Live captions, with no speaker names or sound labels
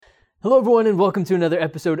Hello, everyone, and welcome to another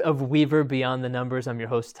episode of Weaver Beyond the Numbers. I'm your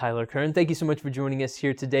host, Tyler Kern. Thank you so much for joining us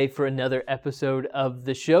here today for another episode of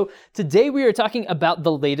the show. Today, we are talking about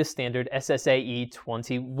the latest standard, SSAE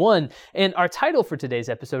 21, and our title for today's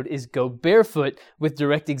episode is Go Barefoot with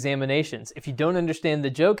Direct Examinations. If you don't understand the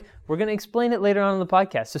joke, we're going to explain it later on in the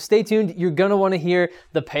podcast, so stay tuned. You're going to want to hear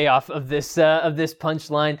the payoff of this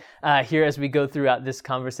punchline here as we go throughout this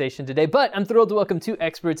conversation today. But I'm thrilled to welcome two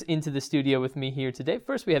experts into the studio with me here today.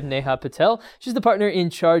 First, we have Neha Patel. She's the partner in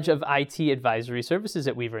charge of IT advisory services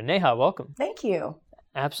at Weaver. Neha, welcome. Thank you.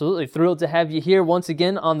 Absolutely. Thrilled to have you here once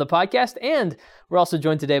again on the podcast. And we're also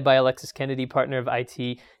joined today by Alexis Kennedy, partner of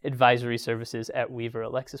IT advisory services at Weaver.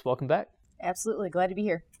 Alexis, welcome back. Absolutely. Glad to be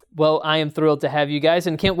here. Well, I am thrilled to have you guys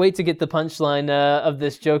and can't wait to get the punchline of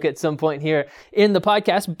this joke at some point here in the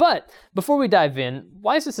podcast. But before we dive in,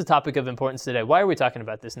 why is this a topic of importance today? Why are we talking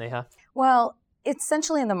about this, Neha? Well,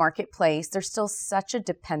 essentially in the marketplace, there's still such a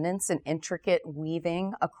dependence and intricate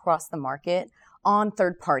weaving across the market on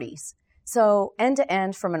third parties. So end to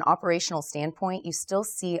end, from an operational standpoint, you still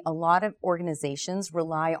see a lot of organizations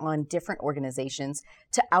rely on different organizations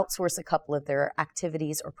to outsource a couple of their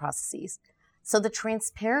activities or processes. So the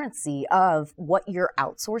transparency of what you're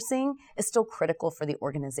outsourcing is still critical for the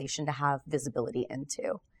organization to have visibility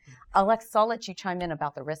into. Alex, I'll let you chime in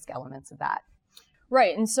about the risk elements of that.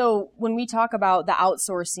 Right. And so when we talk about the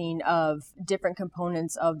outsourcing of different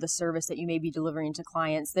components of the service that you may be delivering to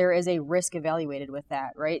clients, there is a risk evaluated with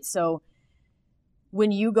that, right? So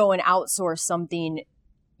when you go and outsource something,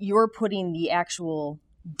 you're putting the actual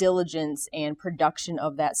diligence and production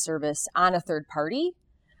of that service on a third party.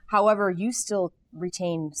 However, you still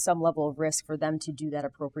retain some level of risk for them to do that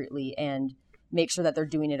appropriately and make sure that they're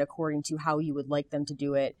doing it according to how you would like them to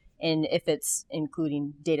do it. And if it's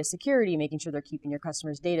including data security, making sure they're keeping your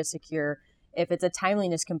customers' data secure. If it's a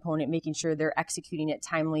timeliness component, making sure they're executing it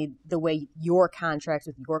timely the way your contracts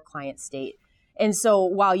with your client state. And so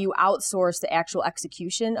while you outsource the actual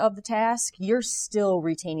execution of the task, you're still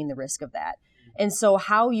retaining the risk of that. And so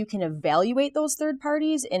how you can evaluate those third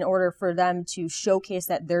parties in order for them to showcase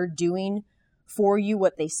that they're doing for you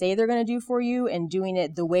what they say they're going to do for you and doing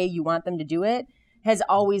it the way you want them to do it has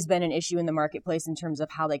always been an issue in the marketplace in terms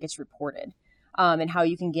of how that gets reported and how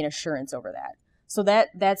you can gain assurance over that. So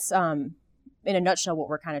that's in a nutshell what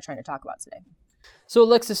we're kind of trying to talk about today. So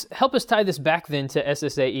Alexis, help us tie this back then to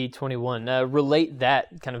SSAE 21. Relate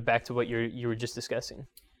that kind of back to what you were just discussing.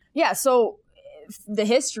 Yeah, so the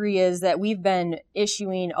history is that we've been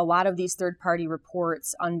issuing a lot of these third-party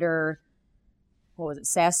reports under,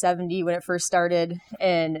 SAS 70 when it first started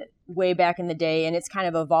and way back in the day. And it's kind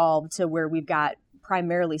of evolved to where we've got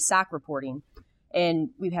primarily SOC reporting.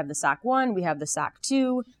 And we have the SOC 1, we have the SOC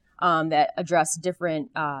 2 that address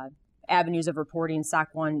different avenues of reporting. SOC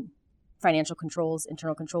 1, financial controls,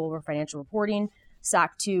 internal control over financial reporting.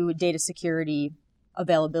 SOC 2, data security,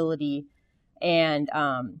 availability, and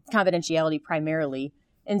confidentiality primarily.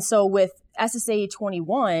 And so with SSAE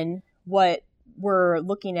 21, what we're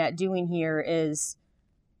looking at doing here is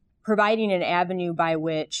providing an avenue by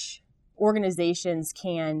which organizations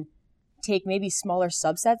can take maybe smaller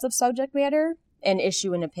subsets of subject matter and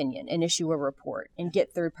issue an opinion and issue a report and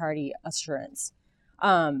get third-party assurance.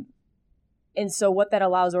 And so what that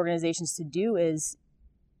allows organizations to do is,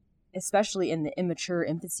 especially in the immature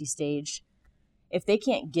infancy stage, if they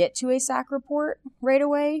can't get to a SOC report right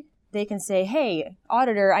away, they can say, hey,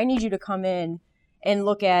 auditor, I need you to come in and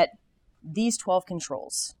look at these 12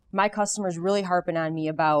 controls. My customer's really harping on me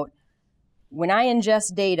about when I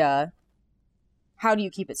ingest data, how do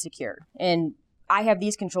you keep it secure? And I have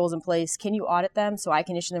these controls in place. Can you audit them so I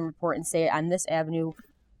can issue them a report and say on this avenue,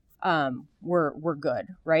 we're good,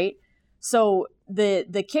 right? So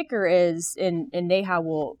the kicker is, and Neha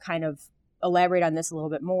will kind of elaborate on this a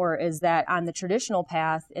little bit more, is that on the traditional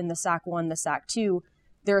path in the SOC 1, the SOC 2,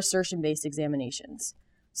 they're assertion-based examinations.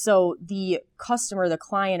 So the customer, the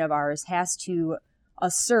client of ours, has to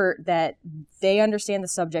assert that they understand the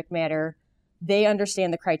subject matter, they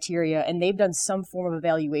understand the criteria, and they've done some form of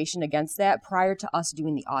evaluation against that prior to us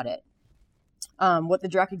doing the audit. What the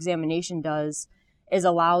direct examination does is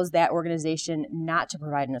allows that organization not to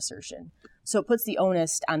provide an assertion. So it puts the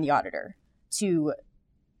onus on the auditor to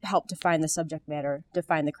help define the subject matter,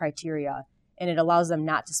 define the criteria, and it allows them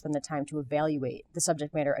not to spend the time to evaluate the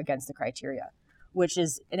subject matter against the criteria, which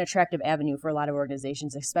is an attractive avenue for a lot of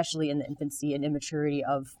organizations, especially in the infancy and immaturity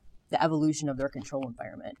of the evolution of their control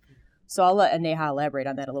environment. So I'll let Neha elaborate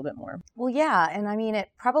on that a little bit more. Well, yeah. And I mean, it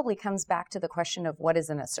probably comes back to the question of what is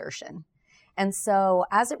an assertion? And so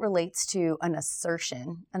as it relates to an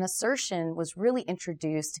assertion was really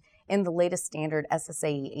introduced in the latest standard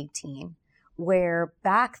SSAE 18, where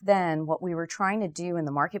back then what we were trying to do in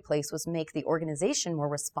the marketplace was make the organization more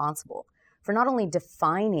responsible for not only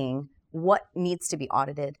defining what needs to be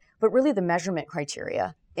audited, but really the measurement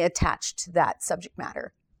criteria attached to that subject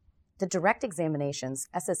matter. The direct examinations,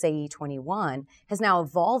 SSAE 21, has now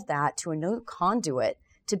evolved that to a new conduit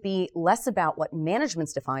to be less about what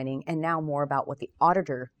management's defining and now more about what the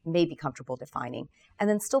auditor may be comfortable defining, and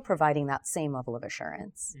then still providing that same level of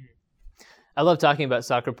assurance. I love talking about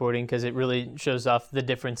SOC reporting because it really shows off the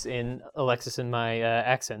difference in Alexis and my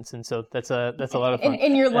accents, and so that's a lot of fun.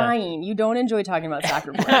 And you're lying. You don't enjoy talking about SOC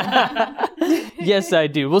reporting. Yes, I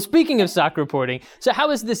do. Well, speaking of SOC reporting, so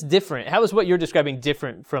how is this different? How is what you're describing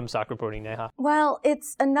different from SOC reporting, Neha? Well,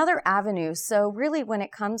 it's another avenue. So really, when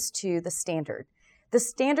it comes to the standard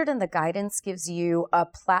and the guidance gives you a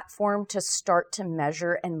platform to start to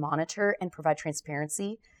measure and monitor and provide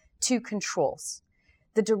transparency to controls.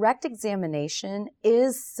 The direct examination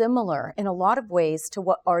is similar in a lot of ways to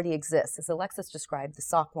what already exists, as Alexis described, the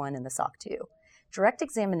SOC 1 and the SOC 2. Direct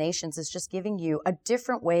examinations is just giving you a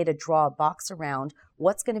different way to draw a box around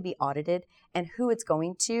what's going to be audited and who it's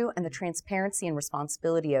going to, and the transparency and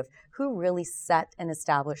responsibility of who really set and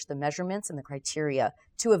established the measurements and the criteria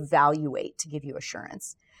to evaluate to give you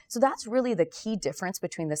assurance. So that's really the key difference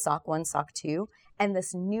between the SOC 1, SOC 2, and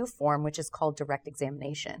this new form, which is called direct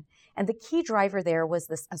examination. And the key driver there was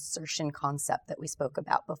this assertion concept that we spoke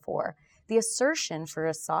about before. The assertion for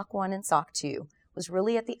a SOC 1 and SOC 2 was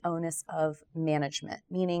really at the onus of management,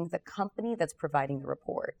 meaning the company that's providing the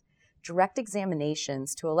report. Direct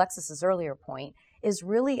examinations, to Alexis's earlier point, is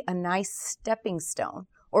really a nice stepping stone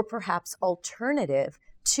or perhaps alternative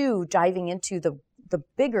to diving into the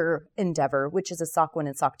bigger endeavor, which is a SOC 1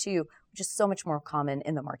 and SOC 2, which is so much more common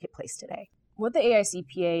in the marketplace today. What the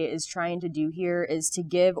AICPA is trying to do here is to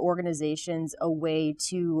give organizations a way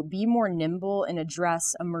to be more nimble and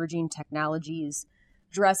address emerging technologies,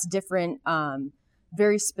 address different,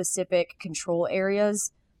 very specific control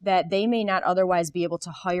areas that they may not otherwise be able to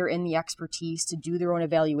hire in the expertise to do their own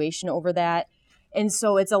evaluation over that. And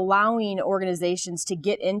so it's allowing organizations to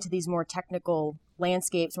get into these more technical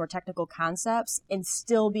landscapes, more technical concepts, and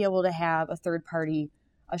still be able to have a third-party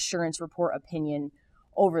assurance report opinion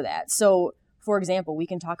over that. So, for example, we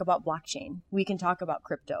can talk about blockchain. We can talk about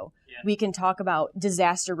crypto. Yeah. We can talk about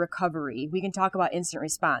disaster recovery. We can talk about incident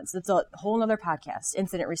response. That's a whole nother podcast,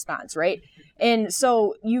 incident response, right? And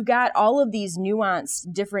so you've got all of these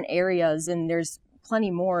nuanced different areas, and there's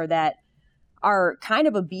plenty more that are kind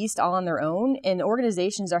of a beast all on their own, and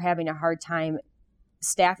organizations are having a hard time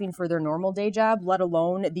staffing for their normal day job, let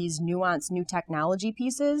alone these nuanced new technology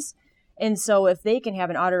pieces. And so if they can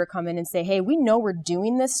have an auditor come in and say, hey, we know we're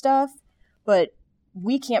doing this stuff, but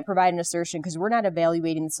we can't provide an assertion because we're not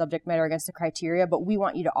evaluating the subject matter against the criteria, but we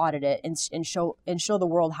want you to audit it and show the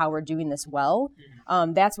world how we're doing this well.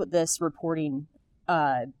 That's what this reporting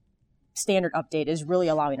standard update is really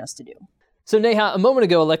allowing us to do. So Neha, a moment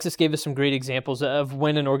ago, Alexis gave us some great examples of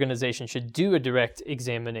when an organization should do a direct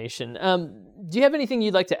examination. Do you have anything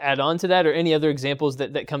you'd like to add on to that, or any other examples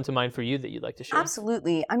that come to mind for you that you'd like to share?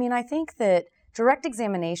 Absolutely. I mean, I think that direct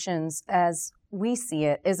examinations, as we see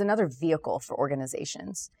it, is another vehicle for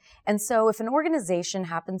organizations. And so if an organization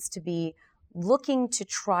happens to be looking to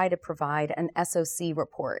try to provide an SOC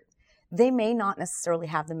report, they may not necessarily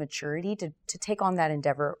have the maturity to take on that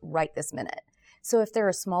endeavor right this minute. So if they're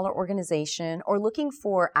a smaller organization or looking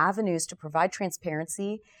for avenues to provide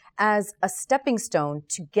transparency as a stepping stone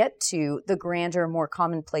to get to the grander, more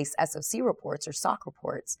commonplace SOC reports or SOC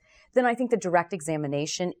reports, then I think the direct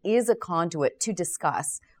examination is a conduit to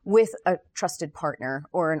discuss with a trusted partner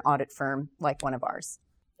or an audit firm like one of ours.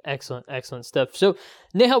 Excellent stuff. So,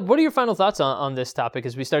 Neha, what are your final thoughts on this topic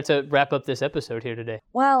as we start to wrap up this episode here today?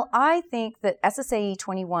 Well, I think that SSAE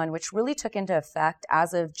 21, which really took into effect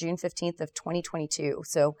as of June 15th of 2022,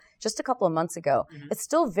 so just a couple of months ago, it's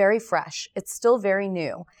still very fresh. It's still very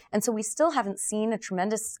new. And so we still haven't seen a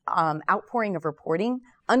tremendous outpouring of reporting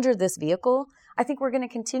under this vehicle. I think we're going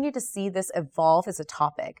to continue to see this evolve as a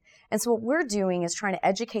topic. And so what we're doing is trying to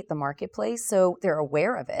educate the marketplace so they're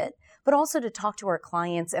aware of it, but also to talk to our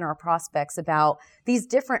clients and our prospects about these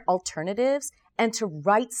different alternatives and to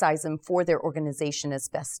right-size them for their organization as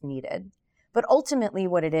best needed. But ultimately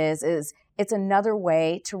what it is it's another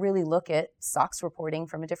way to really look at SOX reporting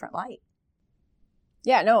from a different light.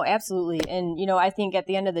 Yeah, no, absolutely. And, I think at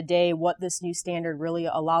the end of the day, what this new standard really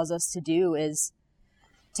allows us to do is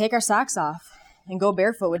take our socks off and go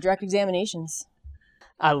barefoot with direct examinations.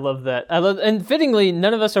 I love that. And fittingly,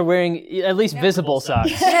 none of us are wearing at least visible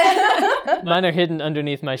socks. Mine are hidden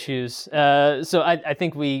underneath my shoes. So I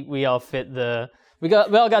think we all fit the We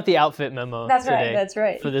all got the outfit memo today. That's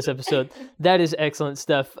right. For this episode. That is excellent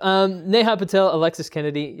stuff. Neha Patel, Alexis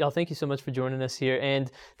Kennedy, y'all, thank you so much for joining us here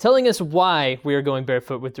and telling us why we are going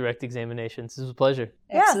barefoot with direct examinations. This was a pleasure.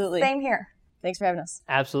 Absolutely. Yeah, same here. Thanks for having us.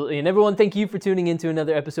 Absolutely. And everyone, thank you for tuning in to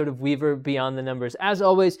another episode of Weaver Beyond the Numbers. As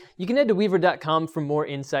always, you can head to weaver.com for more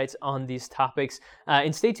insights on these topics.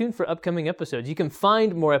 And stay tuned for upcoming episodes. You can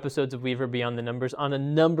find more episodes of Weaver Beyond the Numbers on a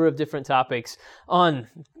number of different topics on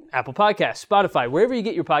Apple Podcasts, Spotify, wherever you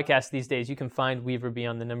get your podcasts these days, you can find Weaver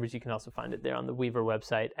Beyond the Numbers. You can also find it there on the Weaver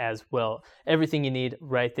website as well. Everything you need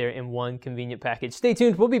right there in one convenient package. Stay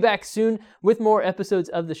tuned. We'll be back soon with more episodes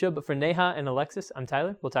of the show. But for Neha and Alexis, I'm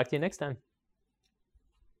Tyler. We'll talk to you next time.